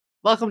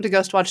Welcome to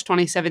Ghostwatch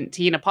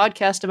 2017, a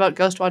podcast about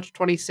Ghostwatch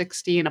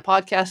 2016, a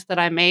podcast that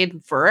I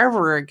made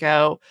forever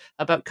ago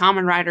about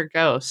Kamen Rider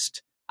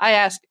Ghost. I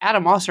asked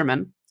Adam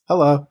Wasserman.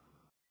 Hello.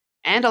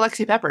 And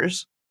Alexi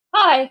Peppers.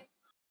 Hi.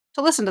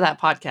 To listen to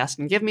that podcast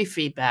and give me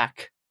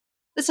feedback.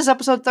 This is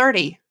episode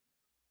 30.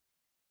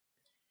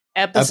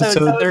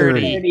 Episode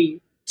 30.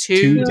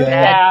 Too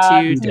Dead,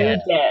 Too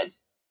Dead.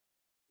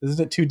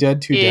 Isn't it Too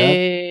Dead, Too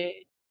Dead?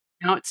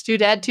 No, it's Too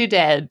Dead, Too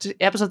Dead.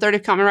 Episode 30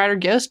 of Kamen Rider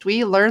Ghost,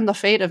 we learn the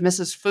fate of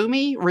Mrs.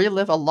 Fumi,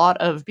 relive a lot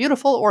of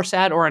beautiful or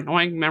sad or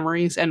annoying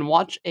memories, and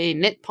watch a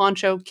knit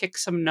poncho kick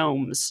some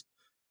gnomes.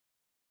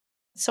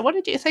 So what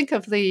did you think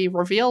of the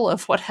reveal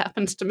of what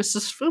happens to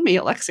Mrs. Fumi,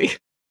 Alexi?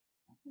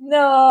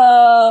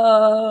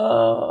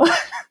 No.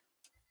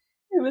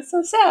 It was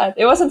so sad.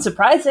 It wasn't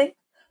surprising,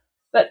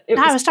 but it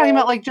was I was talking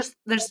about, like, just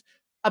there's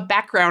a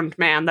background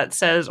man that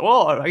says,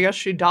 oh, I guess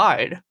she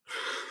died.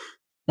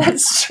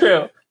 That's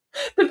true.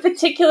 The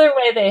particular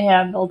way they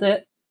handled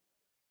it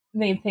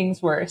made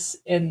things worse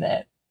in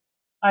that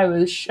I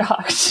was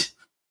shocked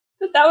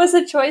that was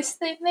a choice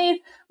they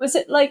made. Was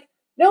it like,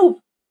 no,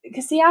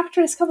 because the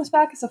actress comes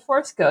back as a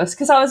Force ghost?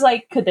 Because I was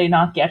like, could they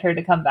not get her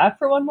to come back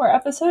for one more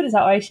episode? Is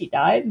that why she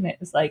died? And it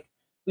was like,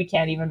 we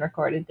can't even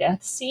record a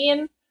death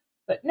scene.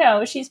 But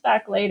no, she's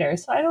back later,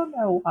 so I don't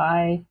know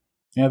why.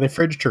 Yeah, they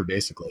fridged her,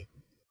 basically.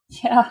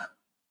 Yeah.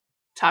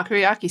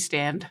 Takoyaki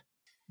stand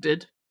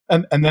did.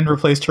 And then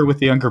replaced her with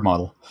the younger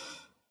model.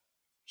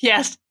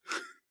 Yes.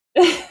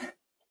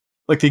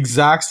 Like the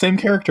exact same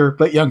character,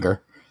 but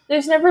younger.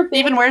 There's never been...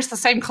 Even wears the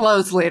same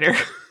clothes later.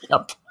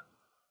 Yep.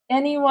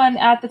 Anyone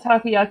at the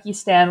takoyaki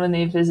stand when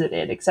they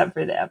visited, except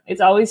for them. It's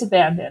always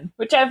abandoned,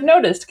 which I've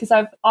noticed, because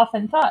I've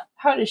often thought,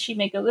 how does she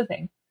make a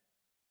living?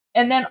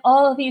 And then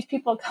all of these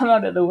people come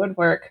out of the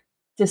woodwork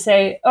to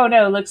say, oh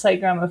no, looks like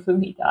Grandma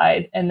Fumi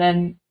died, and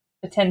then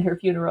attend her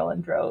funeral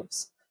in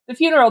droves. The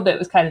funeral bit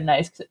was kind of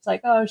nice, because it's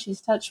like, oh, she's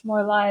touched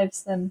more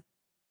lives than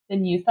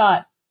you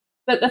thought.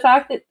 But the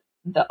fact that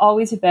the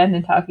always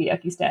abandoned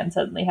takoyaki stand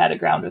suddenly had a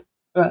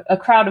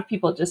crowd of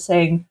people just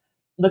saying,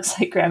 looks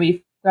like Grandma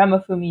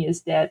Fumi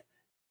is dead.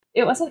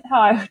 It wasn't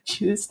how I would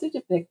choose to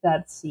depict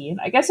that scene.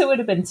 I guess it would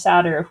have been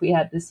sadder if we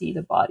had to see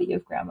the body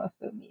of Grandma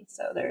Fumi,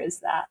 so there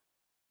is that.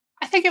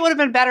 I think it would have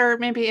been better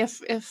maybe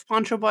if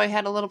Poncho Boy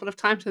had a little bit of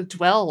time to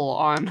dwell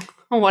on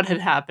what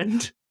had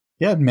happened.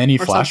 He had many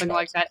or flashbacks. Something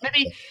like that.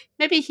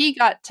 Maybe he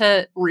got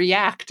to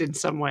react in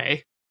some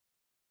way.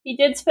 He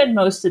did spend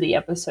most of the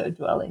episode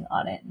dwelling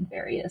on it in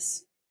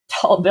various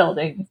tall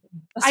buildings.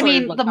 I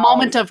mean, the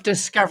moment of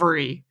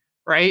discovery,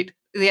 right?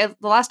 The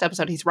last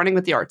episode, he's running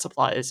with the art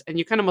supplies, and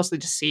you kind of mostly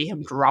just see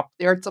him drop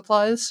the art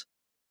supplies.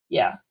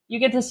 Yeah, you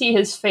get to see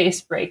his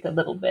face break a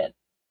little bit.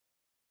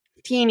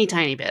 Teeny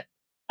tiny bit.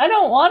 I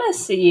don't want to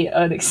see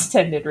an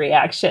extended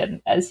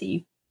reaction as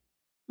he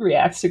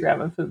reacts to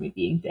Grandma Fumi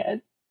being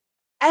dead.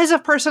 As a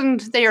person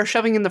they are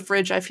shoving in the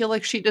fridge, I feel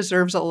like she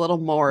deserves a little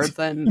more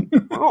than,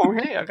 oh,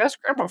 hey, I guess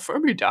Grandma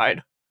Fumi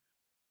died.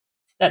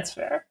 That's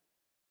fair.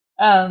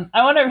 I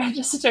want to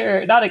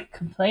register, not a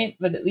complaint,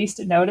 but at least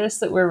a notice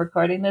that we're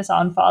recording this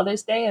on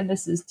Father's Day, and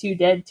this is Too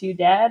Dead, Too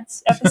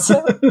Dads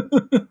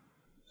episode.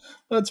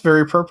 That's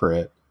very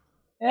appropriate.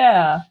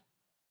 Yeah.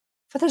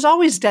 But there's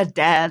always dead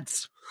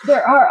dads.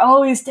 There are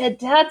always dead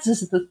dads,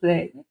 is the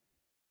thing.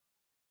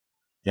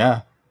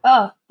 Yeah.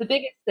 Oh, the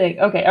biggest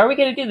thing. Okay, are we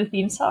going to do the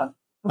theme song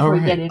before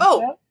we get into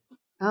it?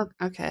 Oh,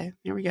 okay.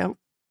 Here we go.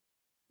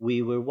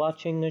 We were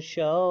watching a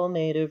show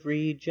made of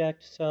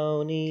reject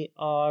Sony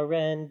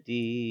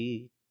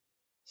R&D.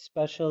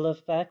 Special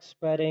effects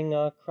spreading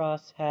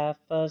across half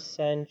a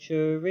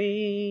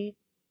century.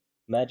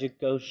 Magic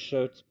ghost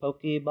shirts,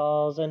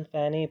 pokeballs, and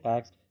fanny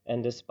packs.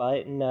 And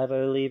despite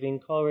never leaving,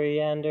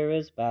 Coriander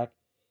is back.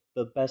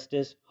 The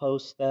bestest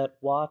host that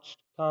watched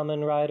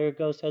Kamen Rider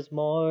Ghost has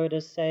more to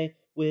say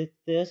with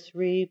this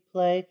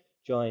replay.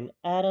 Join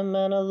Adam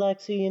and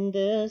Alexi in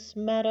this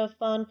meta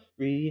fun,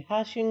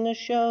 rehashing a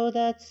show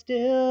that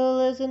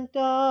still isn't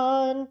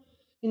done.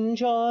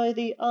 Enjoy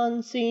the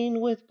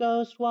unseen with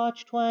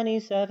Ghostwatch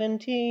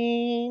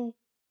 2017.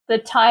 The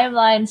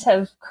timelines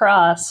have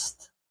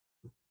crossed.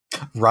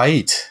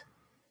 Right.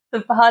 The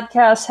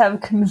podcasts have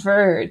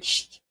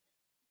converged.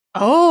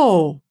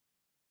 Oh,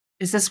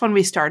 is this when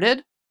we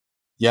started?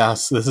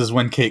 Yes, this is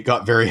when Kate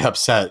got very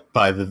upset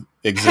by the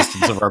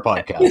existence of our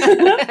podcast.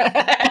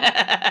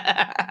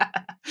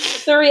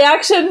 The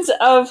reactions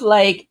of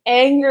like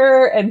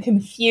anger and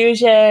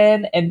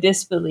confusion and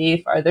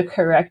disbelief are the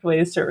correct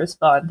ways to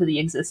respond to the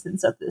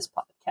existence of this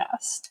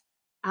podcast.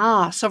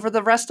 So for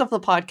the rest of the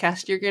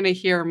podcast, you're going to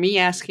hear me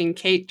asking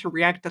Kate to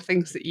react to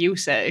things that you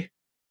say.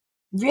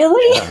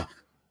 Really? Yeah,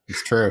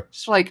 it's true.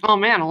 It's like, oh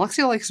man,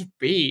 Alexia likes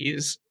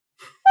bees.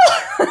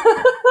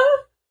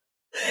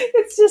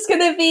 It's just going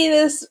to be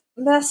this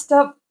messed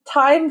up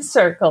time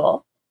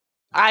circle.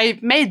 I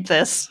made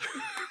this.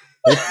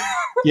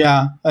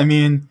 Yeah, I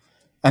mean,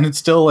 and it's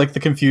still like the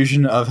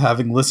confusion of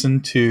having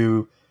listened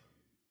to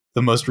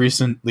the most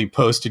recently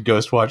posted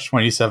Ghostwatch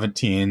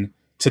 2017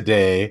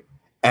 today,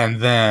 and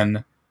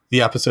then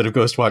the episode of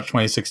Ghostwatch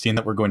 2016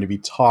 that we're going to be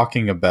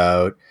talking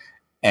about,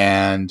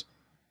 and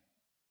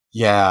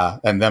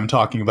and them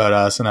talking about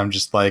us, and I'm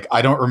just like,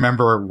 I don't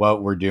remember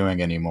what we're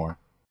doing anymore.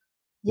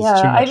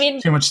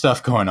 There's too much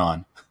stuff going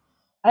on.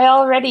 I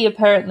already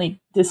apparently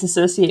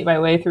disassociate my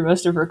way through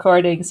most of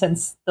recording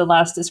since the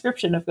last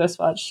description of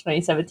Ghostwatch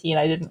 2017.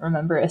 I didn't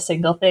remember a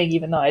single thing,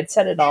 even though I'd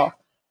said it all.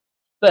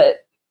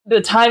 But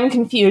the time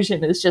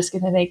confusion is just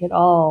going to make it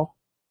all...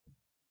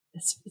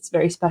 It's a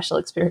very special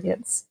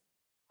experience.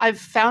 I've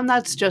found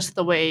that's just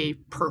the way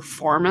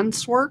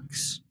performance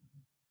works.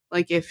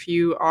 Like, if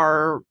you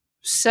are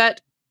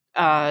set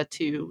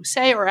to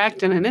say or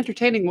act in an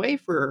entertaining way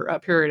for a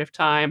period of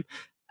time,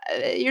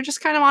 you're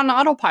just kind of on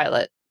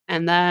autopilot.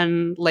 And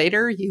then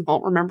later, you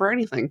won't remember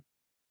anything.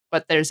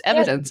 But there's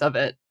evidence of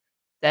it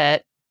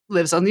that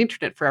lives on the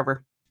internet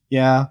forever.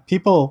 Yeah,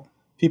 people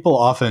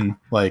often,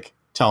 like,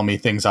 tell me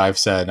things I've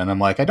said, and I'm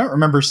like, I don't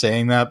remember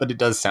saying that, but it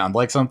does sound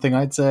like something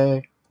I'd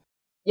say.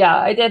 Yeah,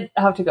 I did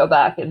have to go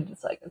back and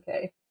it's like,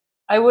 okay,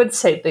 I would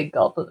say Big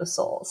Gulp of the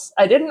Souls.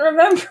 I didn't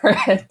remember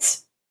it.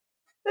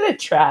 But it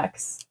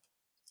tracks.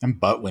 And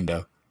Butt Window.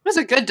 It was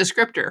a good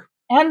descriptor.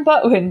 And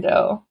Butt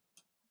Window.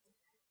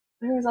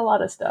 There was a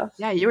lot of stuff.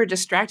 Yeah, you were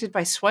distracted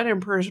by Sweat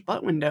Emperor's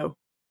Butt Window.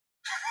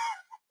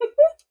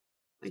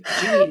 Like,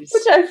 jeez.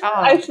 Which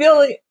I feel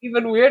like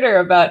even weirder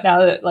about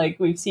now that, like,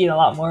 we've seen a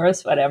lot more of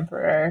Sweat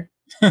Emperor.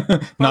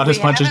 Not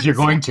as much as you're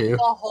going to. The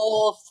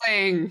whole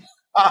thing.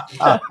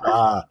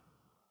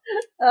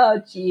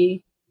 Oh,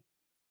 gee.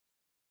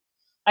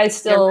 I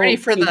still... Get ready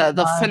for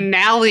the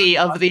finale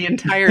of the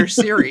entire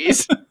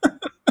series.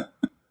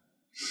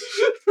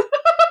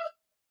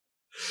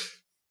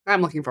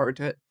 I'm looking forward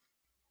to it.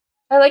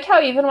 I like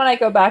how even when I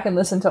go back and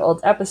listen to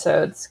old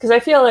episodes, because I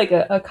feel like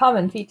a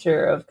common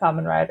feature of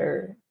Kamen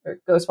Rider or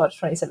Ghostwatch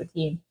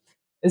 2017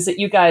 is that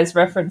you guys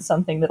reference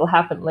something that'll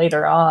happen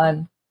later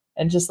on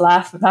and just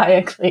laugh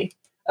maniacally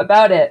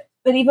about it.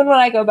 But even when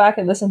I go back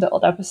and listen to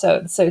old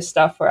episodes, there's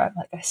stuff where I'm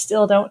like, I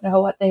still don't know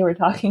what they were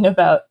talking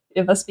about.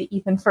 It must be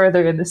even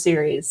further in the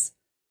series.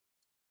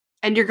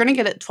 And you're going to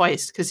get it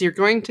twice, because you're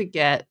going to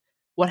get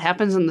what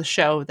happens in the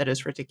show that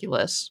is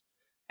ridiculous.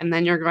 And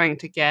then you're going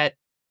to get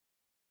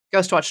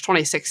Ghostwatch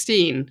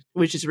 2016,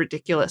 which is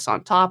ridiculous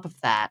on top of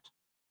that.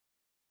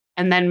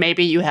 And then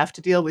maybe you have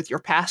to deal with your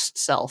past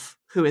self,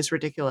 who is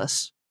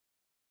ridiculous.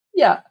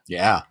 Yeah.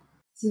 Yeah.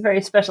 It's a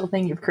very special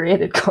thing you've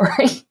created,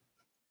 Corey.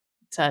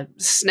 It's a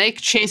snake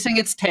chasing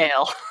its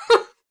tail.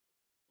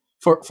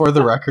 For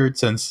the record,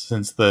 since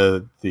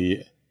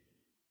the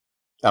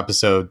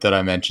episode that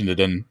I mentioned it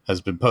in has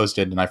been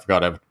posted, and I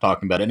forgot I was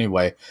talking about it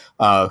anyway,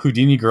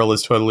 Houdini Girl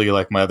is totally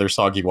like my other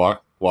soggy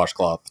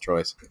washcloth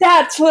choice.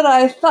 That's what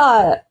I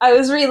thought. I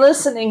was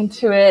re-listening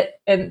to it,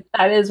 and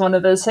that is one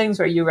of those things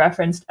where you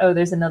referenced, oh,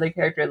 there's another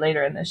character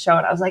later in the show,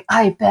 and I was like,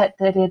 I bet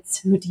that it's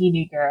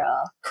Houdini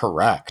Girl.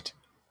 Correct.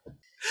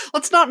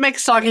 Let's not make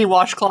soggy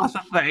washcloth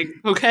a thing,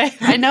 okay?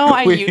 I know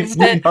I used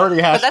it, but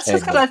that's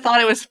just because I thought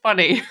it was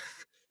funny.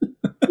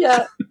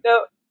 Yeah,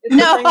 no. It's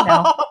a thing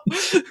now.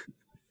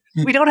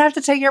 We don't have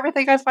to take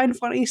everything I find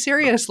funny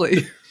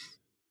seriously.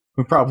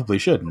 We probably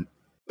shouldn't.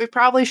 We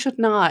probably should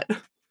not.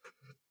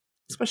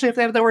 Especially if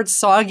they have the word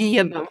soggy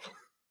in them.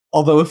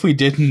 Although if we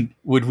didn't,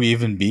 would we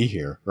even be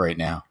here right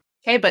now?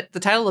 Okay, but the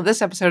title of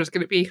this episode is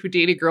going to be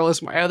Houdini Girl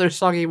is my other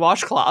soggy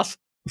washcloth.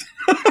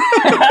 It's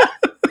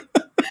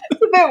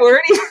a bit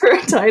wordy for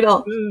a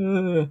title.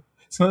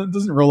 So it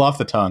doesn't roll off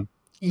the tongue.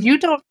 You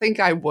don't think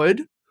I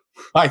would?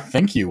 I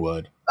think you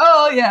would.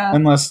 Oh, yeah.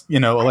 Unless,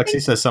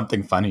 Alexi says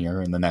something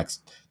funnier in the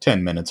next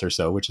 10 minutes or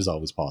so, which is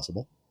always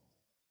possible.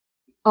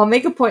 I'll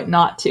make a point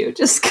not to,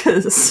 just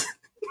because.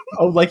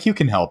 Oh, like you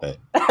can help it.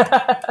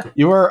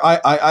 You are,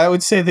 I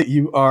would say that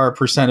you are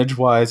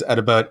percentage-wise at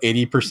about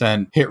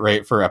 80% hit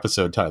rate for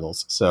episode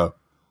titles, so.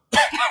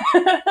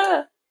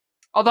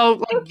 Although,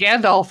 like,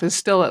 Gandalf is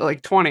still at,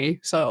 like, 20,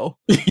 so.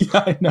 Yeah,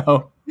 I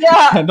know.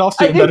 Yeah. Gandalf's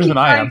doing better than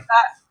I am.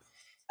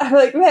 I'm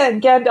like,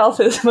 man, Gandalf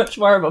is much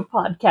more of a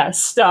podcast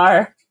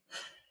star.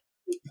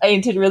 I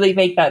need to really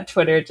make that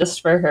Twitter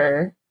just for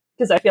her,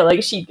 because I feel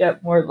like she'd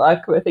get more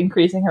luck with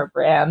increasing her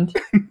brand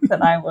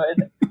than I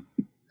would.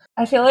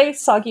 I feel like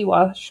soggy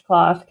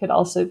washcloth could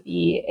also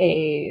be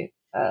a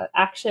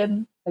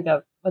action, like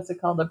a, what's it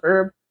called, a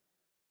verb.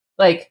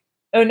 Like,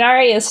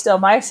 Onari is still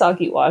my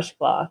soggy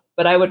washcloth,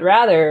 but I would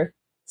rather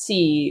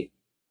see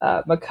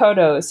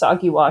Makoto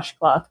soggy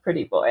washcloth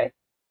pretty boy.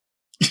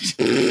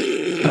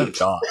 Oh,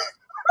 God.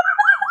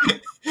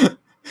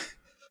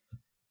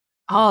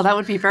 Oh, that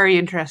would be very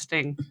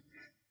interesting.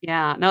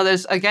 Yeah. No,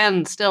 there's,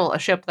 again, still a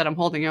ship that I'm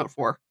holding out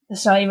for.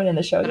 It's not even in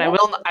the show But yet.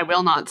 I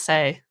will not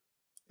say.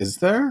 Is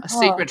there? A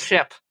secret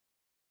ship.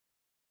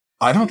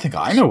 I don't think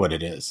I know what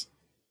it is.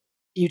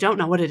 You don't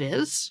know what it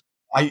is?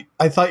 I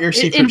thought your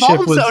secret it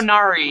involves ship was...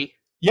 Onari.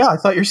 Yeah, I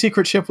thought your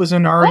secret ship was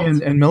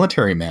Onari and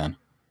Military Man.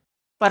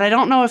 But I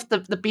don't know if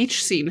the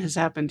beach scene has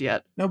happened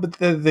yet. No, but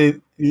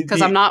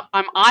because I'm not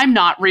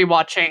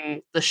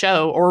rewatching the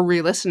show or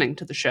re-listening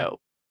to the show.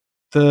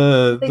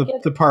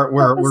 The part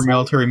where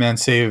Military Man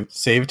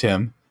saved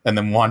him and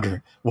then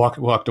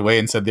walked away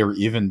and said they were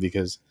even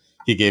because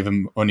he gave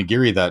him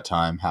onigiri that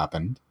time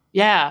happened.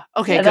 Yeah.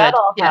 Okay, Yeah, good. that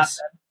all Yes.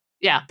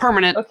 Yeah,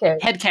 permanent. Okay.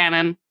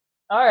 Headcanon.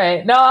 All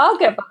right. No, I'll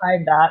get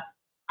behind that.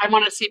 I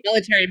want to see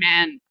Military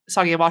Man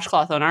Soggy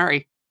Washcloth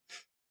Onari.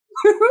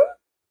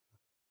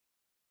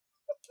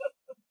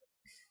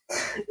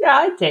 Yeah,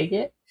 I'd take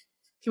it.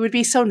 He would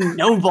be so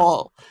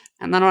noble.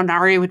 And then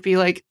Onari would be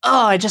like,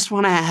 oh, I just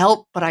want to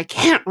help, but I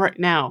can't right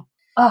now.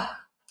 Oh.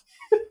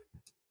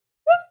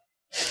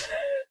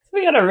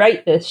 We gotta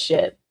write this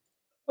shit.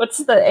 What's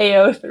the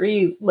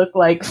AO3 look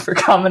like for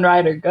Kamen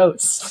Rider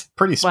Ghost?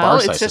 Pretty Well,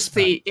 sparse. it's just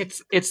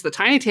it's the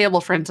Tiny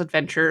Table Friends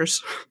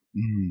adventures.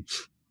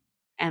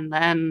 And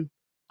then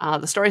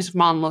the stories of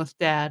Monolith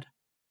Dad.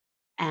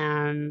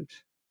 And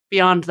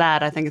beyond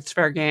that, I think it's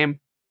fair game.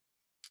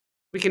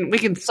 We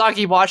can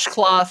Soggy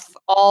Washcloth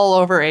all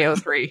over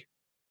AO3.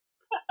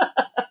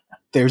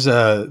 There's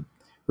a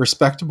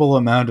respectable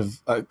amount of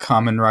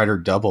Kamen Rider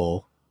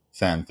Double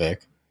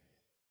fanfic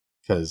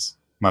because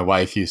my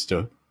wife used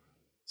to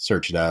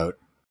search it out.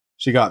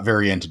 She got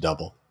very into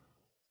Double.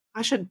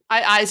 I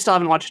still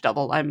haven't watched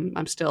Double.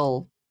 I'm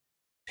still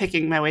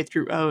picking my way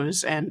through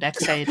O's and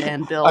X8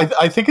 and Bill.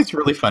 I think it's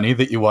really funny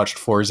that you watched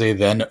Forze,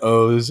 then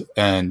O's,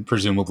 and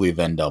presumably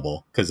then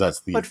Double, because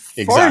that's the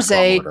exact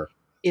wrong order.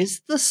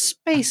 Is the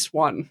space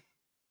one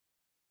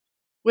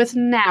with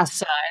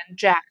NASA and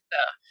JAXA.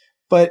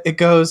 But it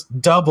goes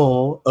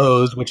Double,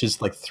 O's, which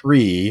is like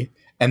 3,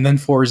 and then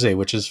Forze,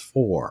 which is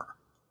 4.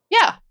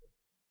 Yeah.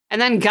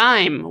 And then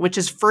Gaim, which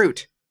is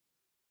fruit.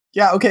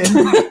 Yeah, okay,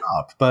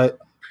 stop, but...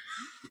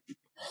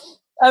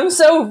 I'm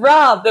so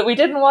robbed that we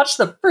didn't watch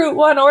the fruit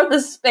one or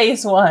the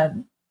space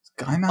one.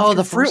 Gaim Oh,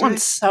 the fruit Forze?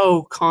 one's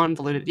so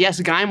convoluted.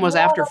 Yes, Gaim was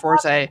after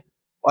Forze.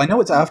 Well, I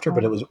know it's after,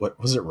 but it was, what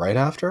was it right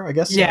after? I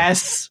guess so.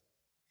 Yes.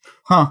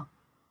 Huh.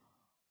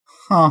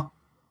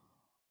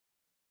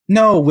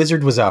 No,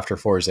 Wizard was after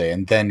Forze,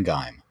 and then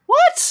Gaim.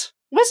 What?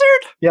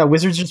 Wizard? Yeah,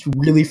 Wizard's just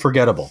really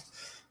forgettable.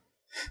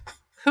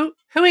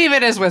 Who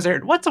even is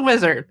Wizard? What's a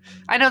wizard?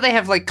 I know they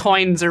have like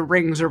coins or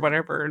rings or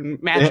whatever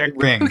and magic.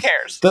 Rings. Who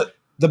cares?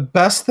 The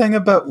best thing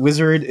about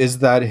Wizard is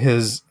that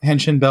his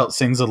henshin belt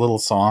sings a little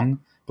song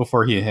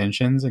before he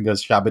henshins and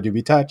goes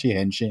Shabba-dooby-tachi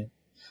henshin,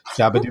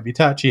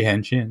 Shabba-dooby-tachi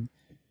henshin.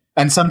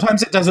 And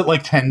sometimes it does it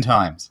like 10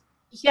 times.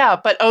 Yeah,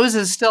 but O's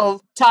is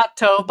still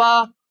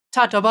Tatoba,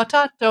 Tatoba,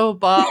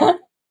 Tatoba.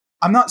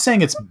 I'm not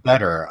saying it's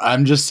better.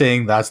 I'm just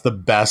saying that's the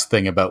best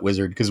thing about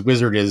Wizard, because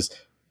Wizard is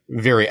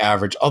very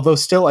average, although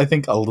still, I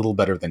think, a little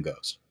better than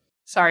Ghost.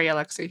 Sorry,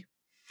 Alexi.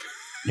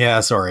 Yeah,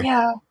 sorry.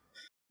 Yeah.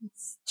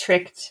 It's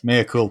tricked.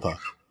 Mea culpa.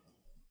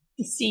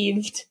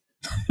 Deceived.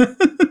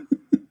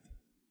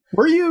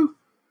 Were you?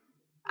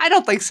 I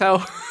don't think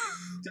so.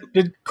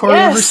 Did Corey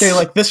Yes. ever say,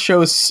 like, this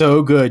show is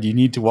so good, you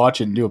need to watch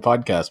it and do a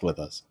podcast with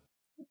us?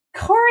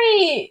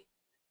 Corey,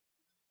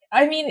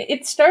 I mean,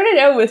 it started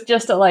out with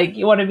just a, like,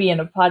 you want to be in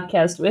a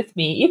podcast with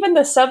me. Even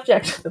the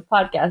subject of the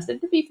podcast,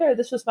 and to be fair,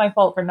 this was my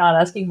fault for not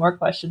asking more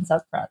questions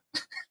up front.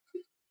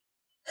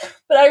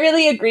 But I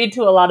really agreed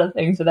to a lot of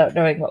things without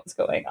knowing what was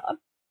going on.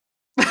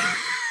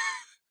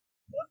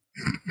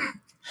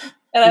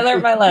 And I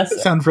learned my lesson.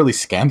 It sounds really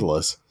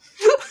scandalous.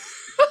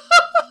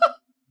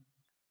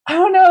 I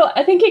don't know.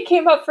 I think it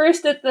came up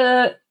first at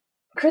the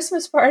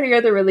Christmas party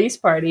or the release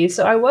party,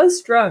 so I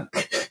was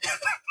drunk.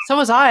 So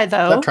was I,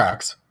 though. That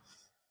tracks.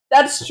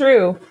 That's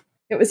true.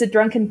 It was a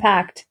drunken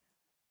pact.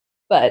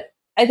 But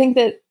I think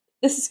that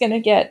this is going to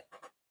get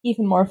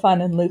even more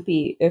fun and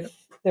loopy if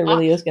there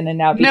really is going to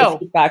now be No. the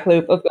feedback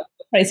loop of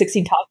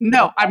 2016 talk.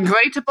 No, I'm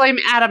going to blame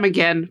Adam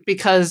again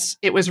because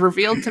it was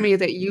revealed to me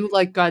that you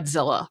like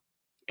Godzilla.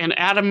 And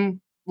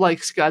Adam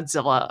likes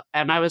Godzilla.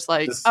 And I was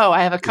like, oh,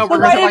 I have a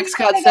coworker that likes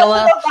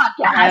Godzilla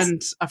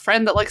and a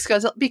friend that likes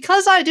Godzilla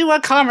because I do a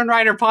Kamen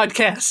Rider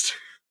podcast.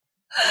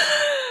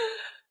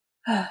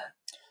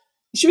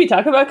 Should we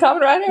talk about Kamen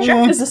Rider?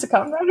 Sure. Is this a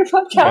Kamen Rider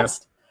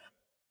podcast?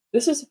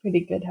 This was a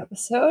pretty good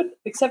episode,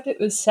 except it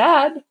was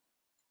sad.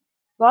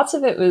 Lots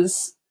of it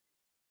was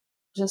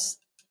just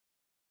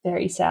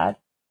very sad.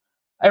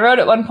 I wrote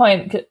at one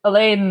point,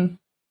 Elaine,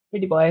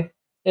 pretty boy,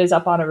 is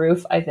up on a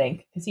roof, I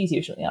think, because he's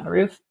usually on a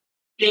roof.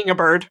 Being a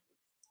bird.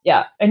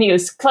 Yeah, and he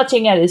was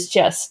clutching at his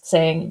chest,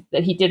 saying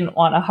that he didn't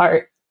want a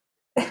heart.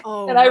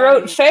 Oh, And I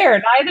wrote,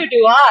 fair, neither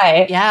do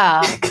I.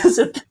 Yeah. Because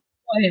at this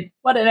point,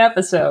 what an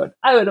episode.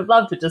 I would have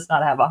loved to just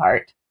not have a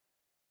heart.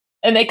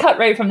 And they cut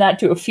right from that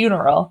to a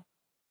funeral.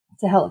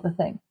 It's a hell of a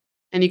thing.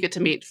 And you get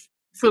to meet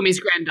Fumi's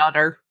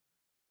granddaughter.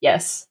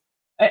 Yes.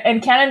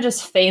 And Canon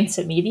just faints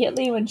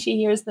immediately when she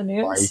hears the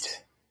news.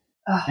 Right.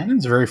 Ugh,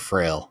 Cannon's very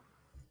frail.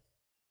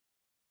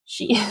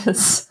 she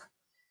is.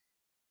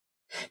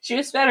 She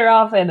was better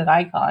off in an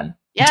icon.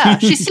 Yeah,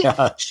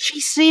 Yeah. she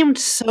seemed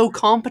so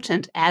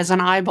competent as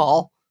an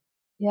eyeball.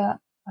 Yeah,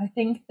 I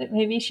think that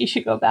maybe she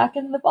should go back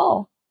in the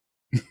ball.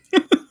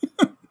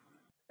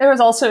 There was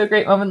also a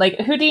great moment, like,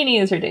 Houdini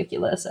is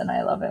ridiculous, and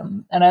I love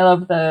him. And I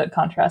love the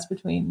contrast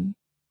between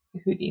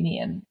Houdini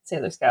and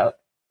Sailor Scout.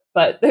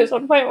 But there's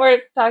one point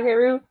where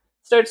Takeru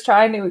starts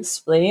trying to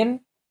explain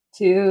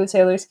to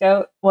Sailor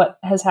Scout what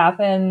has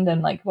happened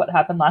and, like, what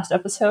happened last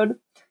episode.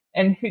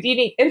 And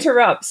Houdini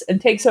interrupts and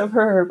takes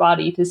over her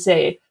body to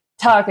say,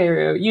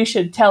 Takeru, you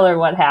should tell her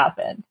what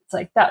happened. It's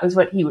like, that was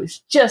what he was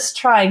just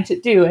trying to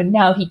do, and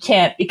now he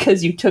can't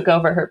because you took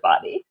over her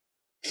body.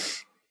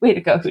 Way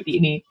to go,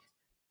 Houdini.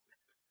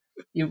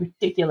 You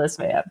ridiculous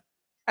man.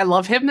 I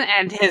love him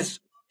and his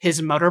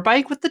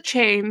motorbike with the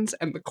chains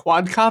and the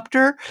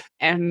quadcopter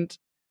and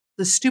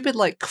the stupid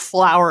like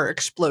flower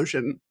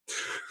explosion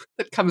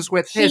that comes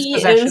with his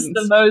possessions. He is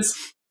the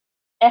most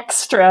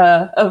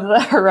extra of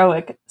the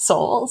heroic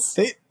souls.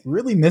 They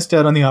really missed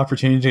out on the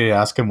opportunity to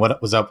ask him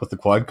what was up with the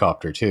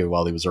quadcopter, too,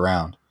 while he was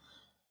around.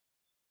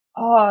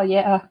 Oh,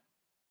 yeah.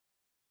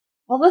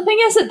 Well, the thing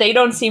is that they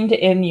don't seem to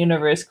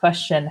in-universe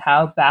question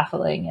how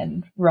baffling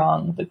and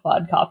wrong the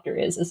quadcopter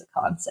is as a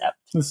concept.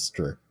 This is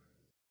true.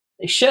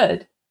 They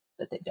should,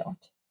 but they don't.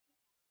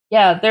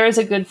 Yeah, there is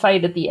a good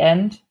fight at the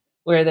end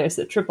where there's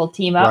the triple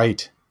team up.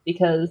 Right.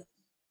 Because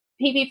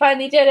PB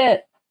finally did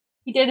it.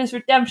 He did his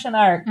redemption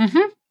arc.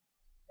 Mm-hmm.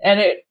 And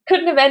it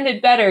couldn't have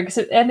ended better because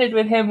it ended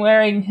with him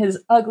wearing his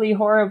ugly,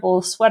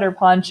 horrible sweater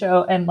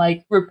poncho and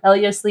like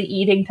rebelliously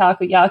eating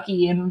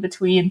takoyaki in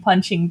between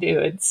punching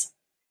dudes.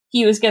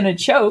 He was going to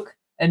choke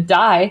and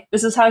die.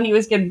 This is how he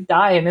was going to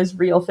die in his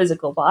real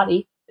physical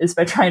body, is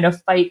by trying to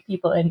fight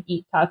people and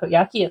eat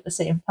takoyaki at the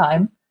same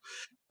time.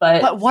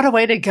 But what a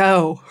way to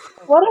go.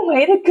 What a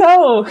way to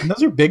go. And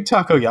those are big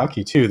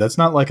takoyaki, too. That's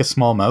not like a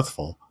small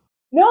mouthful.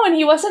 No, and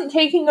he wasn't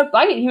taking a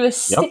bite. He was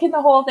sticking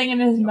the whole thing in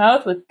his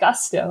mouth with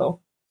gusto.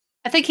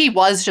 I think he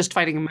was just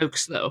fighting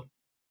mooks, though.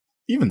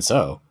 Even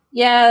so.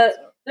 Yeah,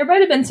 there might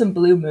have been some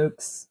blue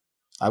mooks.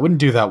 I wouldn't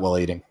do that while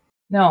eating.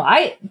 No,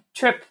 I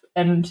trip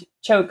and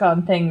choke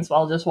on things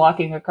while just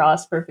walking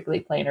across perfectly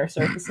planar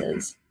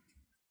surfaces.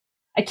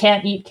 I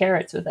can't eat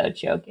carrots without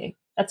choking.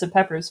 That's a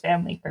Pepper's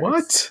family curse.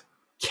 What?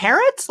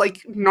 Carrots?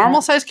 Like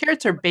normal-sized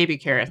carrots or baby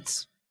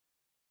carrots?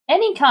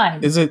 Any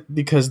kind. Is it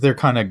because they're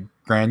kind of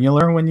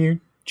granular when you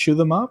chew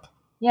them up?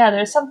 Yeah,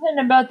 there's something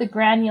about the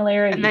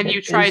granularity. And then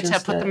you try to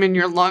put them in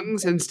your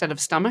lungs instead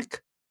of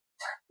stomach?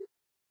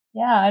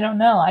 Yeah, I don't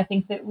know. I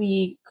think that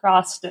we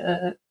crossed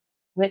a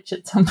witch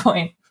at some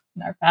point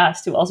in our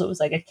past who also was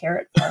like a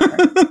carrot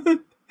farmer.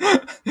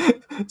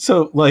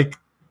 So, like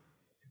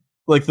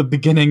the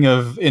beginning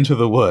of Into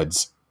the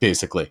Woods,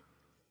 basically.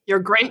 Your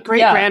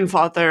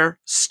great-great-grandfather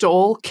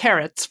stole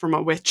carrots from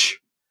a witch.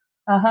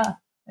 Uh-huh.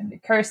 And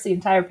it cursed the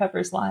entire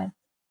Pepper's line.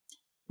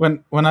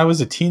 When I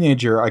was a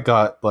teenager, I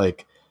got,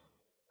 like,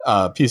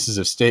 pieces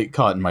of steak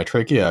caught in my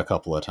trachea a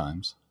couple of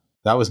times.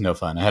 That was no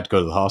fun. I had to go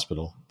to the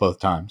hospital both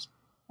times.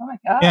 Oh my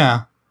god.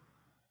 Yeah.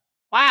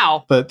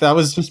 Wow. But that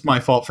was just my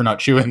fault for not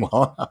chewing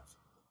well enough.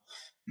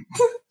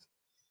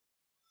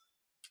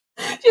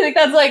 Do you think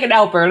that's like an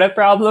Alberta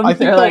problem? I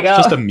think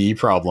that's just a me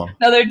problem.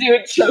 Another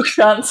dude choked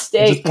on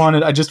steak.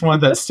 I just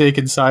wanted that steak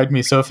inside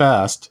me so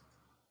fast.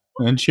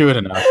 And then chew it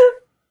enough.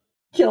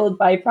 Killed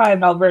by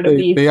prime Alberta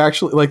beef. They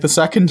actually, like, the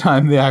second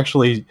time they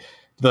actually,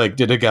 like,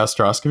 did a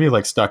gastroscopy,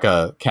 like, stuck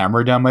a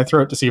camera down my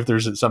throat to see if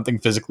there's something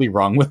physically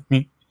wrong with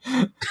me.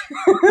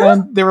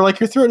 And they were like,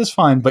 your throat is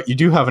fine, but you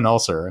do have an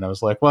ulcer. And I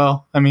was like,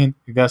 well, I mean,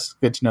 I guess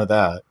good to know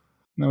that.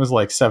 And I was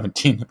like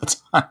 17 at the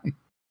time.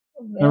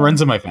 It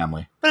runs in my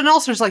family. But an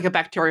ulcer is like a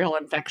bacterial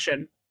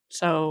infection.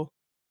 So.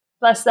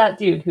 Bless that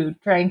dude who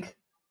drank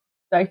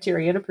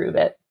bacteria to prove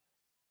it.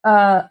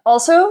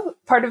 Also,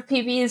 part of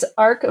PB's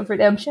arc of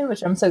redemption,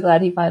 which I'm so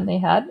glad he finally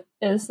had,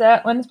 is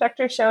that when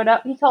Spectre showed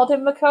up, he called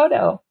him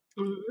Makoto.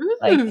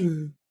 Like,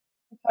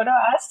 Makoto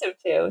asked him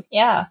to.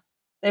 Yeah.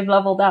 They've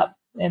leveled up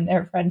in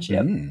their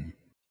friendship.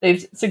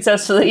 They've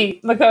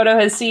successfully, Makoto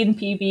has seen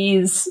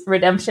PB's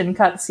redemption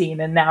cutscene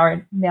and now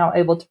are now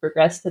able to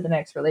progress to the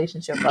next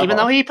relationship level. Even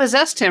though he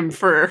possessed him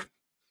for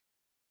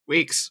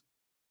weeks.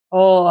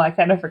 Oh, I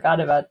kind of forgot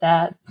about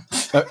that.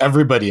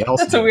 Everybody else.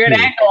 That's a weird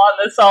angle on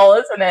this all,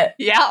 isn't it?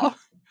 Yeah.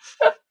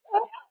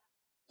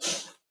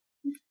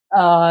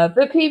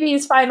 But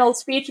PB's final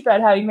speech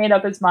about how he made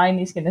up his mind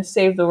he's going to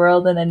save the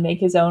world and then make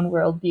his own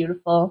world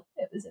beautiful.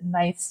 It was a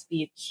nice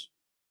speech.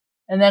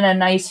 And then a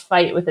nice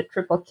fight with a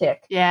triple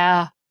kick.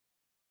 Yeah.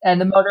 And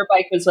the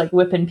motorbike was like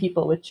whipping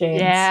people with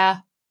chains. Yeah.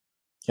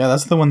 Yeah,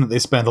 that's the one that they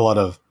spent a lot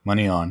of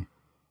money on.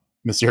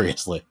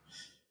 Mysteriously.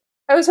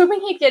 I was hoping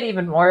he'd get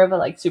even more of a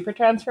like super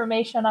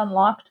transformation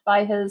unlocked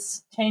by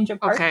his change of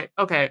heart.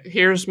 Okay.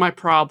 Here's my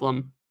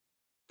problem.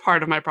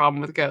 Part of my problem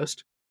with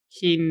Ghost.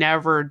 He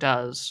never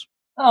does.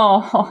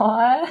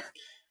 Oh,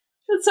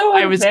 that's so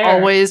unfair. I was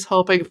always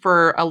hoping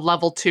for a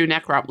level 2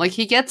 Necrom. Like,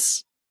 he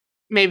gets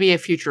maybe a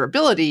future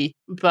ability,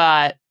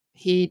 but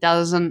he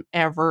doesn't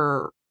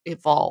ever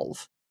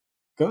evolve.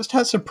 Ghost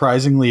has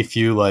surprisingly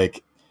few,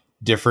 like,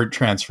 different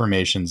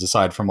transformations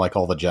aside from, like,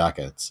 all the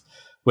jackets.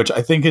 Which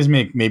I think is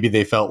maybe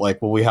they felt like,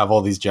 well, we have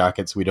all these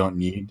jackets, we don't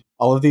need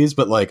all of these.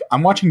 But, like,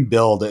 I'm watching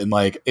Build, and,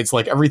 like, it's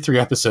like every 3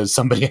 episodes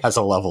somebody has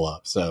a level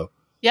up, so.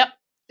 Yep.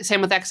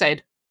 Same with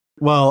Xaid.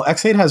 Well,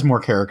 Xaid has more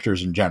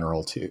characters in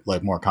general, too.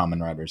 Like, more common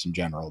riders in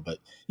general. But,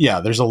 yeah,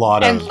 there's a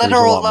lot of... And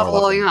literal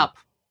leveling up.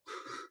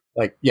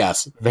 Like,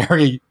 yes,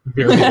 very,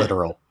 very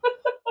literal.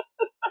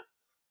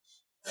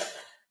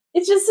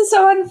 It's just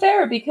so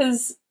unfair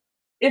because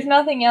if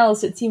nothing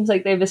else, it seems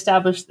like they've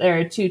established there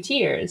are 2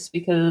 tiers,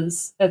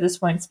 because at this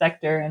point,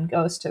 Spectre and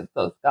Ghost have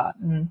both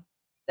gotten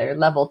their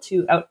level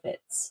 2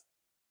 outfits,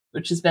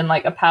 which has been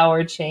like a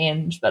power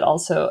change, but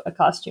also a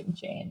costume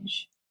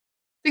change.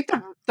 I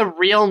think the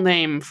real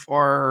name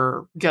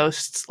for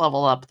Ghost's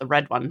level up, the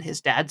red one,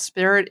 his dad's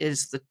spirit,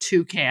 is the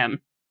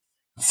Toucan.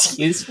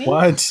 Excuse me?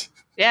 What?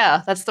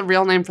 Yeah, that's the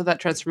real name for that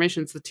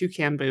transformation. It's the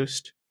Toucan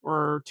boost,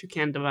 or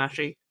Toucan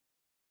Damashi.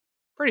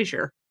 Pretty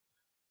sure.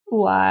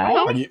 Why?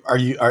 Are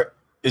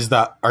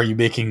you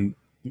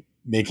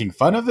making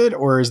fun of it,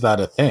 or is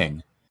that a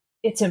thing?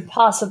 It's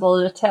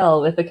impossible to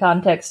tell with the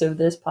context of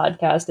this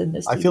podcast and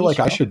this TV I feel like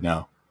show. I should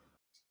know.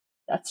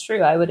 That's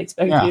true. I would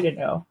expect Yeah. you to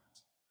know.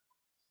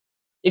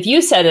 If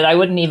you said it, I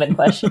wouldn't even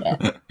question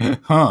it.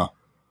 Huh.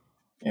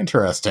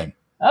 Interesting.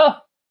 Oh,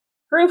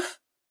 proof.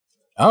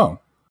 Oh.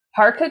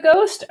 Parka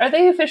Ghost? Are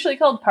they officially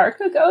called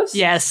Parka Ghost?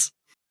 Yes.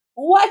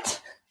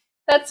 What?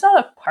 That's not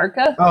a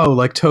parka. Oh,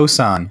 like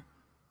Tosan.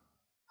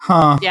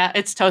 Huh. Yeah,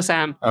 it's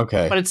Tosan,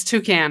 Okay. but it's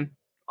Toucan.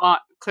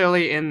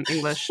 Clearly in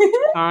English.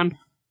 Toucan.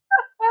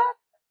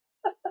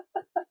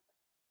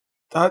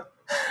 That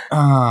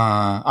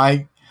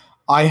I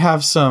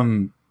have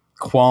some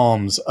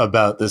qualms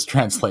about this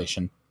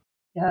translation.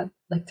 Yeah,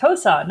 like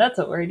Tosan, that's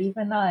a word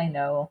even I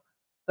know.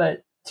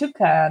 But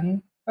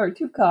Toucan, or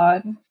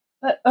Toucan.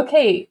 But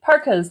okay,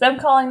 parkas, them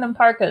calling them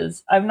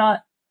parkas. I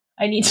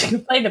need to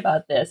complain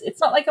about this. It's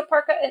not like a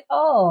parka at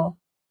all.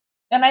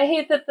 And I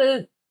hate that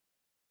the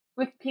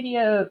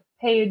Wikipedia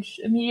page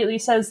immediately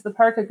says the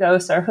parka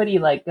ghosts are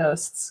hoodie-like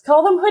ghosts.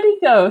 Call them hoodie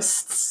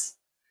ghosts.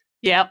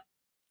 Yep.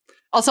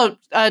 Also,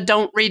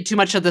 don't read too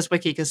much of this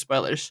wiki because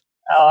spoilers.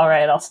 All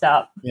right, I'll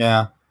stop.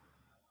 Yeah.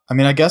 I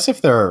mean, I guess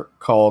if they're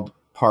called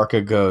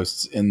parka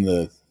ghosts in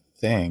the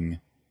thing,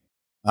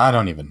 I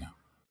don't even know.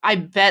 I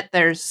bet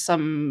there's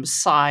some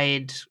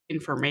side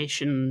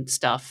information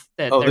stuff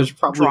that. Oh, there's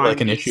probably drawing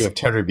like an these- issue of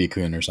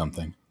Terror-Bikun or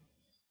something.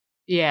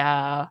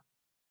 Yeah.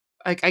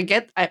 Like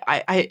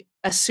I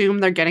assume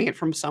they're getting it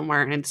from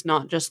somewhere, and it's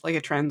not just like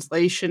a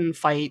translation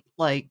fight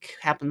like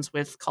happens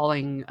with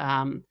calling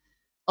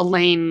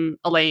Elaine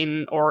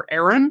or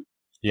Aaron,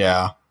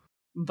 Yeah.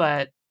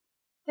 but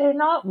They're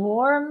not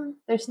warm.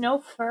 There's no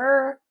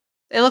fur.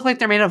 they look like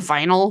they're made of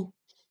vinyl.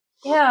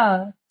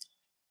 Yeah.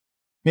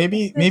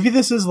 Maybe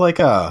this is like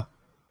a,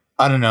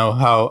 I don't know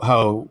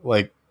how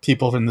like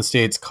people in the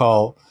States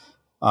call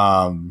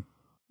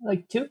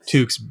Like toques?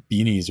 toques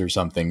beanies or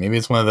something. Maybe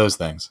it's one of those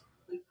things.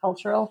 Like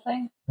cultural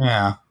thing?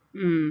 Yeah.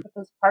 Mm. What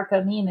does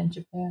parka mean in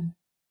Japan?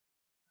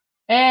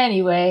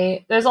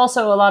 Anyway, there's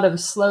also a lot of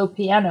slow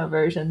piano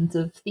versions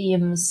of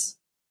themes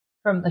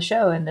from the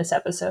show in this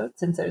episode,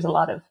 since there's a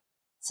lot of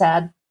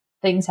sad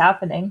things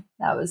happening.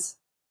 That was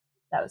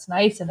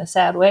nice in a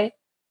sad way.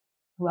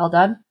 Well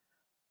done.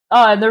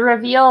 Oh, and the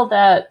reveal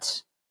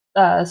that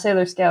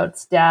Sailor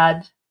Scout's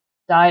dad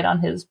died on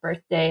his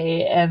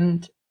birthday,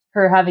 and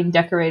her having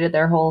decorated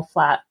their whole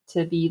flat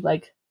to be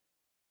like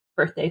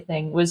birthday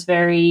thing was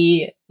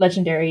very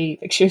Legendary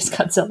Pictures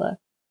Godzilla.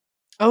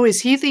 Oh,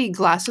 is he the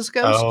glasses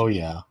ghost? Oh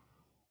yeah.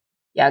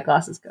 Yeah,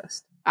 Glasses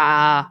Ghost.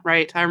 Ah,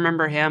 right. I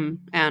remember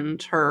him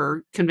and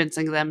her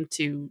convincing them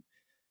to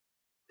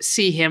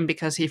see him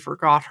because he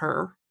forgot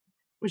her,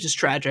 which is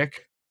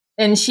tragic.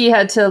 And she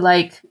had to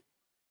like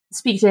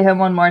speak to him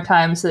one more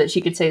time so that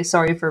she could say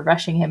sorry for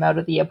rushing him out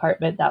of the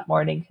apartment that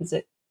morning, because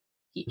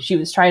she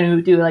was trying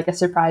to do like a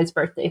surprise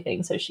birthday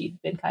thing, so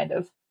she'd been kind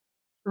of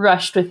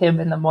rushed with him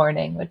in the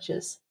morning, which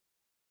is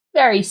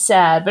very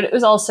sad. But it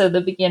was also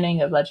the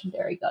beginning of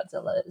Legendary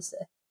Godzilla, is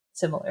a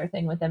similar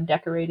thing with them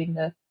decorating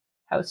the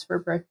house for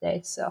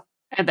birthday. So,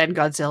 And then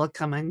Godzilla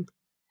coming.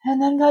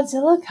 and then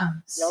Godzilla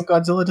comes. No,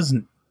 Godzilla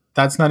doesn't.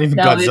 That's not even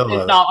No, Godzilla.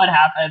 it's not what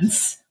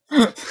happens.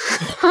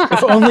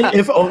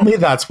 if only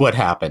that's what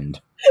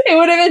happened. It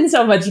would have been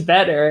so much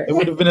better. It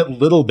would have been a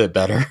little bit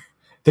better.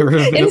 There would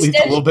have been at least a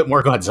Instead- little bit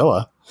more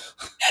Godzilla.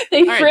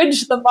 They right.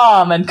 fridged the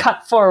bomb and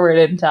cut forward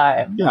in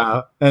time.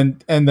 Yeah,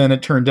 and then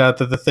it turned out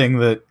that the thing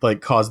that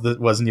like caused it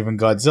wasn't even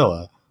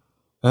Godzilla.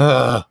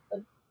 Ugh.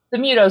 The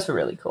Mutos were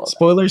really cool.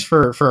 Spoilers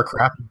for a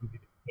crappy movie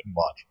that you couldn't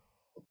watch.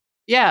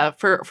 Yeah,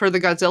 for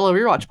the Godzilla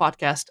Rewatch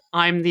podcast,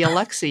 I'm the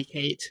Alexi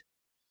Kate.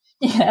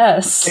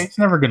 Yes. Kate's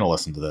never going to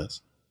listen to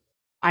this.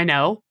 I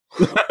know.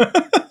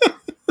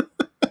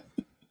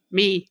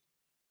 Me.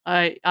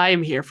 I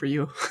am here for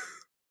you.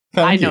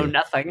 I Thank know you.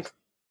 nothing.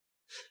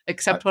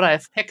 Except what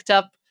I've picked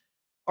up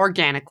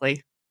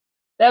organically.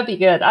 That'd be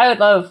good. I would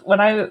love when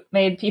I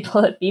made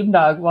people at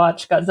Beamdog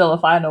watch Godzilla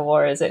Final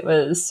Wars. It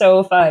was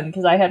so fun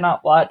because I had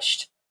not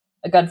watched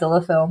a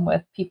Godzilla film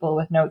with people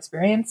with no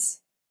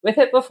experience with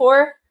it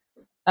before,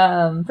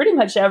 pretty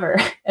much ever.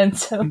 And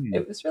so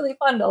it was really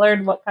fun to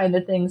learn what kind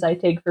of things I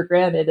take for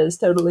granted as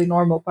totally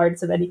normal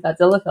parts of any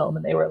Godzilla film.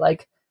 And they were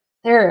like,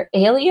 "There are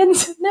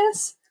aliens in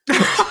this?"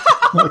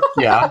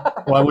 Yeah,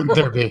 why wouldn't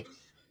there be?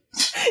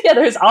 Yeah,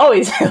 there's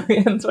always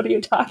aliens. What are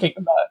you talking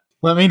about?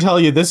 Let me tell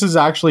you, this is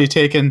actually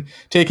taking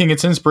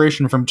its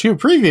inspiration from two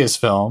previous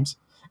films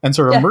and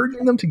sort of Yeah.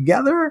 merging them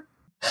together.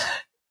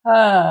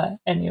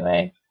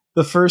 Anyway.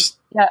 The first,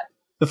 Yeah.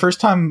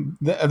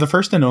 the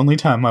first and only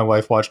time my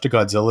wife watched a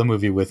Godzilla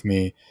movie with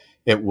me,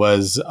 it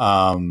was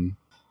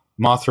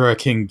Mothra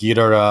King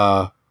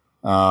Ghidorah,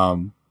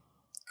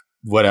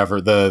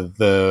 whatever the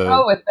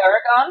with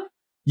Baragon?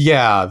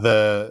 yeah,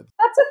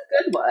 That's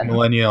a good one.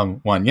 Millennium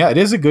one. Yeah, it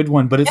is a good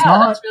one, but it's Yeah,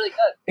 not. that's really good.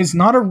 It's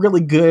not a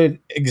really good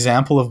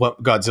example of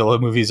what Godzilla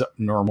movies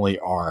normally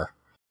are.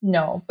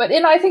 No, but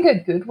in I think a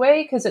good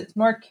way because it's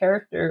more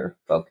character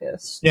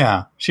focused.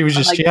 Yeah, she was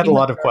just Like she had a human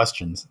lot of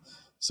questions,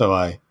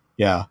 so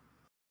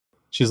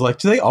she's like,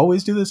 "Do they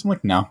always do this?" I'm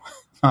like, "No,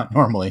 not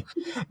normally.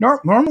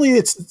 Normally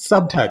it's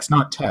subtext,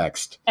 not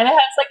text." And it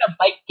has like a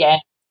bike gang.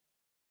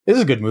 This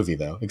is a good movie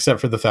though, except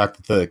for the fact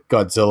that the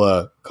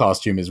Godzilla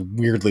costume is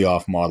weirdly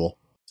off model.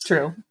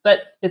 True, but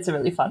it's a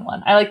really fun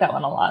one. I like that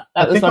one a lot.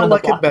 That I was think one I'll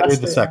of the like it better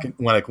the blockbuster second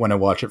when I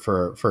watch it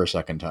for a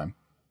second time.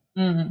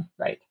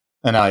 Right.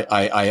 And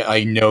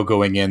I know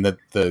going in that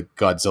the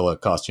Godzilla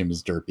costume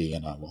is derpy,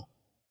 and I will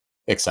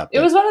accept it.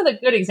 It was one of the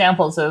good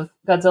examples of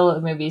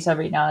Godzilla movies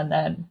every now and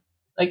then.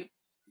 Like,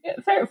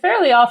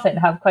 fairly often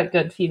have quite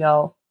good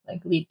female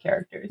like lead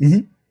characters.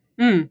 Mhm.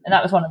 And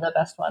that was one of the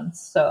best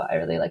ones. So I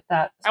really like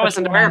that. I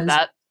wasn't aware of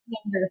that.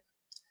 Younger.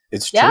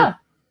 It's true. Yeah.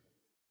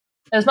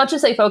 As much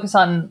as they focus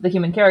on the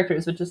human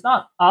characters, which is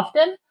not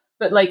often,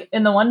 but like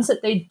in the ones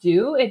that they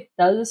do, it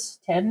does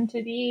tend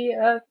to be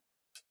a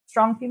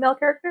strong female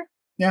character.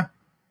 Yeah,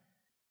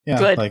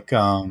 Good. like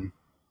Yeah.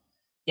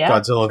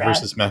 Godzilla rad.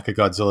 versus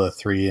Mechagodzilla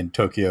 3 and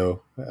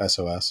Tokyo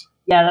SOS.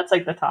 Yeah, that's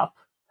like the top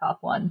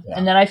one. Yeah.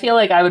 And then I feel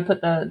like I would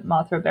put the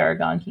Mothra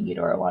Baragon King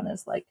Ghidorah one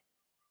as like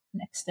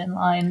next in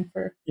line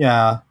for.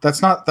 Yeah,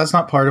 that's not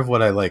part of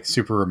what I like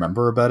super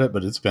remember about it,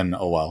 but it's been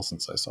a while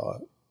since I saw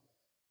it.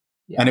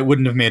 Yeah. And it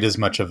wouldn't have made as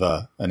much of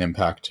an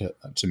impact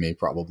to me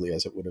probably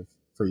as it would have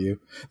for you.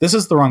 This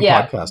is the wrong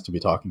Yeah. podcast to be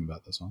talking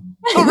about this one.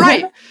 All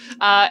right.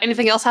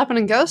 Anything else happen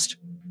in Ghost?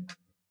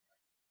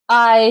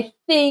 I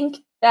think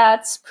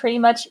that's pretty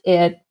much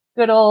it.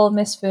 Good old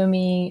Miss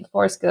Fumi,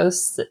 Force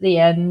Ghosts at the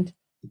end.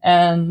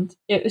 And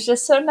it was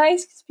just so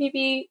nice because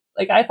maybe,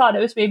 like, I thought it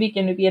was maybe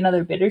going to be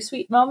another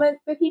bittersweet moment,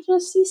 but he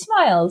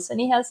smiles and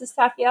he has his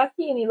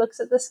takoyaki and he looks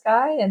at the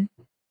sky and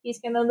he's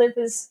going to live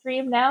his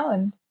dream now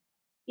and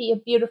be a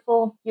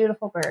beautiful,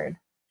 beautiful bird.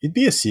 He'd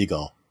be a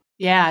seagull.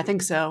 Yeah, I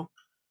think so.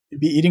 He'd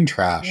be eating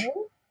trash.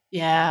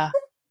 Yeah.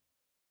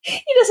 He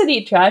doesn't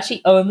eat trash.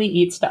 He only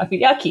eats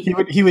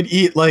takoyaki. He would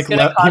eat like It's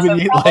gonna cause him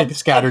problems.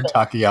 scattered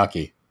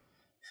takoyaki.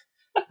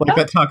 Like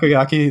that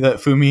takoyaki that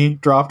Fumi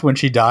dropped when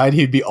she died,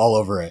 he'd be all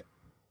over it.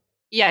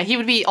 Yeah, he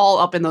would be all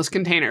up in those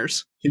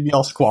containers. He'd be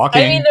all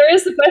squawking. I mean, there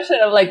is the question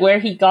of like where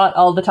he got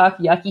all the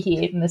takoyaki he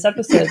ate in this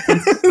episode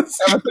since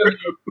Yamafume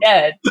is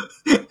dead.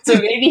 So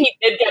maybe he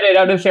did get it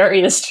out of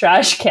various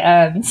trash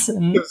cans.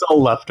 And It was all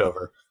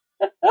leftover.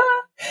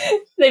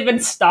 they've been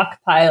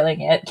stockpiling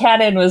it.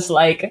 Cannon was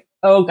like,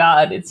 oh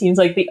god, it seems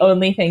like the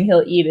only thing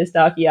he'll eat is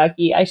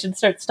takoyaki. I should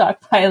start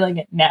stockpiling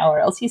it now or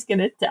else he's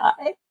gonna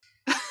die.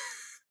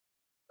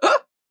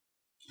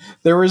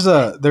 There was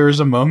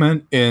a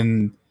moment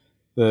in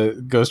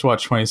the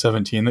Ghostwatch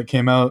 2017 that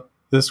came out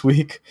this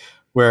week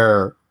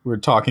where we're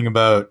talking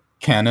about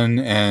Cannon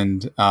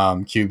and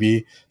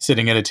QB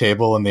sitting at a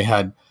table and they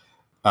had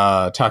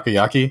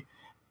takoyaki,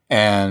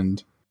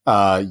 and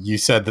you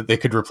said that they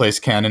could replace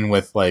Cannon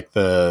with like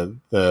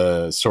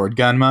the sword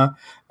Ganma,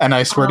 and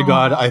I swear to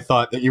God, I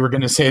thought that you were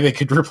going to say they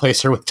could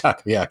replace her with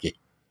takoyaki,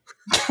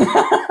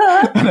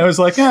 and I was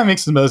like, it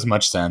makes as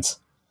much sense.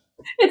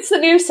 It's the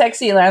new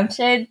sexy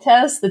lampshade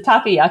test, the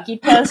takoyaki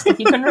test. If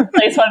you can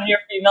replace one of your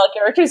female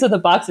characters with a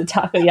box of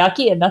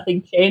takoyaki and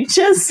nothing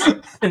changes,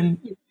 then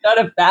you've done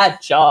a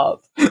bad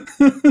job.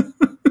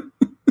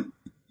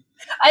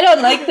 I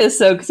don't like this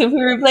though, because if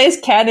we replace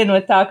Cannon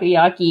with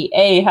takoyaki,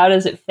 A, how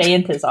does it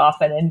faint as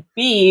often? And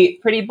B,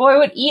 Pretty Boy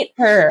would eat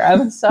her.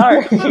 I'm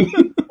sorry.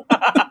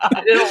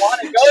 I didn't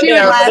want to go She would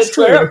there. but last it's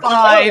where for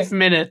 5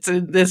 minutes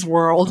in this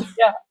world.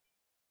 Yeah.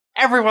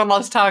 Everyone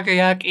loves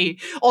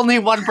takoyaki. Only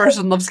one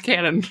person loves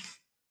Cannon.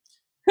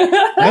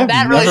 I've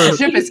That never-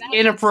 relationship is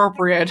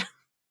inappropriate.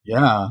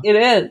 Yeah, It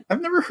is.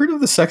 I've never heard of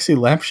the sexy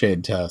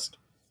lampshade test.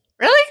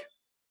 Really?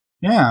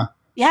 Yeah.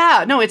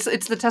 Yeah, no, it's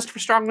the test for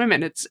strong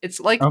women. It's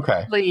like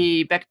Okay.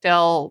 the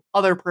Bechdel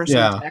other person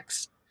Yeah.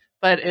 text,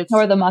 but it's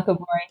Or the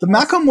Makomori. The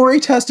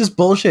Makomori test is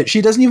bullshit.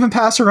 She doesn't even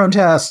pass her own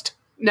test.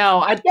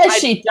 no. Yes,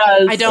 she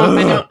does. I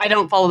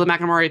don't follow the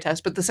Makamori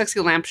test, but the sexy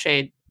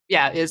lampshade,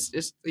 yeah,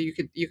 is you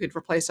could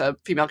replace a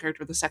female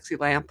character with a sexy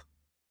lamp.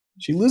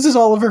 She loses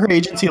all of her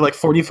agency like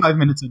 45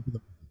 minutes into the.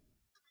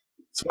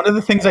 It's one of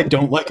the things I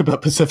don't like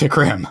about Pacific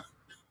Rim.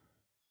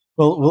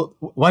 Well,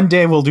 one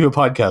day we'll do a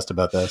podcast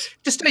about this.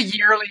 Just a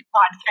yearly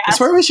I podcast.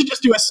 swear we should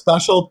just do a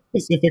special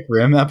Pacific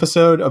Rim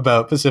episode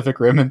about Pacific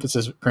Rim and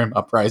Pacific Rim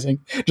Uprising,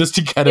 just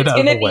to get it It's out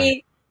of going the to way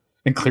be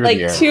and clear like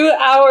the air. 2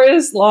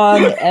 hours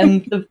long,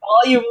 and the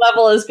volume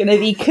level is going to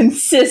be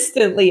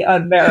consistently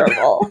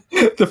unbearable.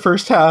 The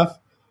first half,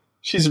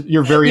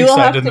 you're very You will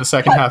have excited, and to the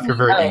second cut half, you're me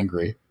very out.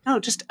 angry. No,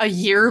 just a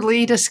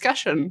yearly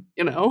discussion,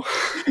 you know?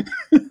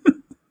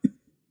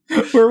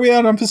 Where are we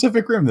at on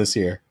Pacific Rim this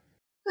year?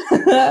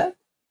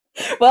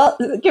 Well,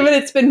 given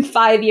it's been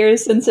 5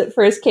 years since it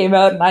first came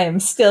out, and I am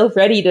still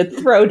ready to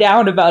throw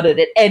down about it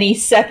at any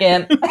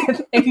second, I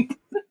think.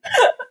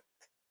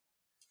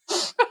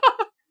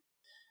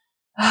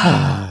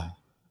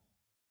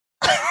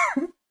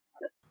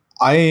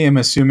 I am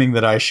assuming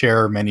that I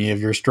share many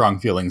of your strong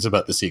feelings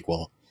about the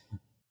sequel,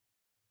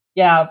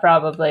 Yeah,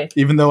 probably.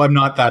 even though I'm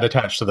not that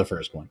attached to the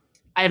first one.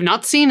 I have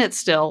not seen it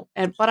still,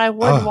 but I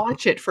would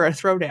watch it for a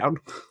throwdown.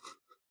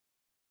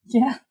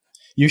 Yeah.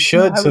 You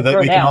should, I so would that throw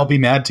we can down. all be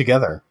mad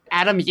together.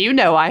 Adam, you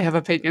know I have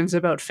opinions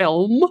about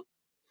film.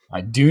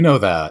 I do know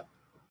that.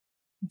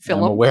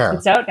 Film. I'm aware.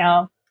 It's out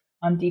now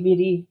on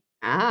DVD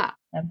Ah.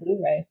 and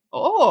Blu-ray.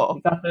 Oh.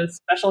 We got those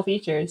special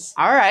features.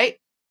 All right.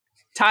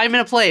 Time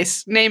and a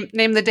place. Name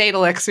the date,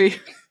 Alexi.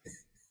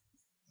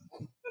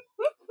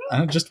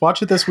 Just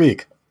watch it this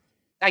week.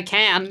 I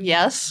can,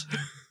 yes.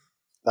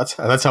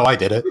 That's how I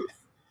did it.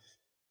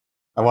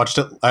 I watched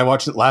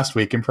it last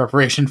week in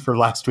preparation for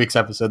last week's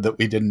episode that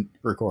we didn't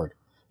record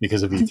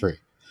because of E3.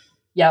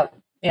 Yep.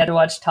 We had to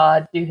watch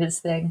Todd do his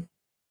thing.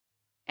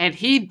 And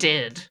he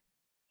did.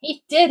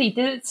 He did. He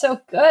did it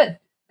so good.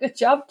 Good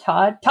job,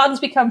 Todd. Todd's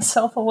become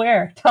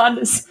self-aware. Todd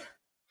is...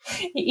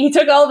 He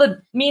took all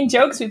the mean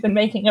jokes we've been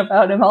making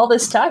about him all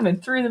this time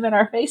and threw them in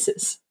our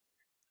faces.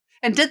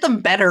 And did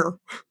them better.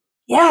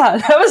 Yeah,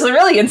 that was a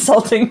really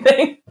insulting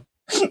thing.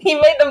 He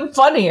made them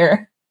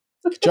funnier.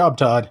 Good job,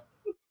 Todd.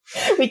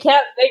 We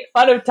can't make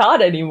fun of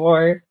Todd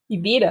anymore. He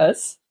beat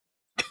us.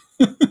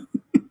 All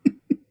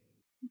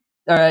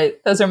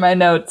right, those are my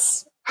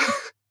notes.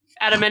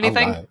 Adam, I'll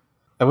anything? buy it.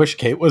 I wish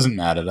Kate wasn't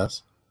mad at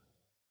us.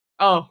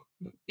 Oh,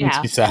 Makes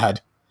yeah. me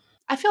sad.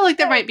 I feel like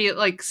there might be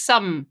like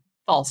some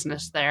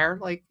falseness there.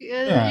 Like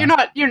Yeah.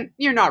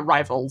 you're not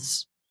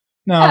rivals.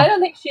 No, I don't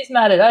think she's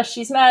mad at us.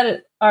 She's mad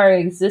at our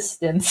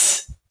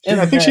existence.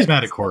 I think she's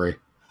mad at Corey.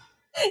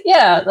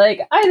 Yeah,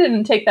 like I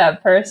didn't take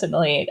that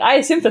personally.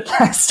 I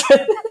sympathized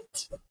with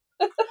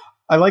it.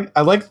 I like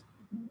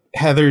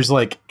Heather's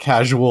like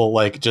casual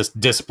like just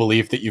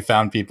disbelief that you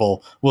found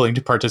people willing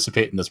to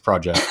participate in this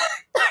project.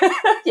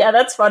 Yeah,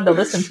 that's fun to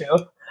listen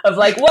to. Of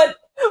like, what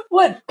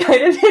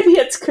kind of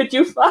idiots could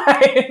you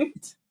find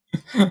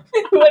who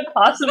would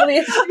possibly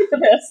agree to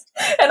this?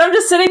 And I'm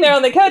just sitting there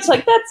on the couch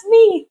like, that's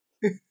me.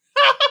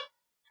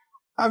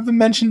 I've been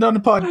mentioned on a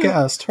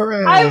podcast.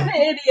 Hooray! I'm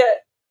the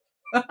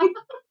idiot.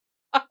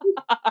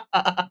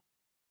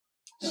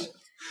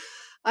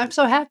 I'm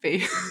so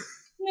happy.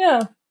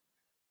 Yeah.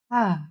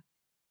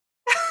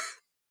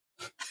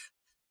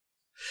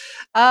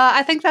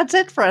 I think that's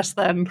it for us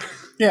then.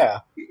 Yeah.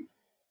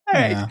 All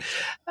right.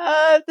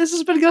 Yeah. This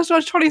has been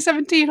Ghostwatch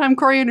 2017. I'm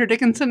Coriander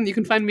Dickinson. You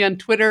can find me on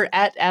Twitter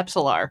at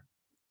Absolar.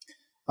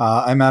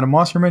 I'm Adam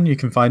Wasserman. You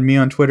can find me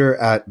on Twitter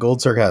at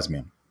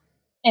GoldSarcasmium.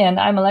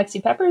 And I'm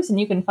Alexi Peppers, and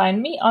you can find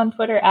me on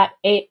Twitter at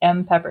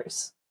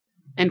AMPeppers.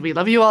 And we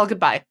love you all.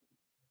 Goodbye.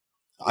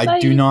 I Bye.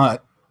 do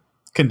not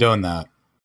condone that.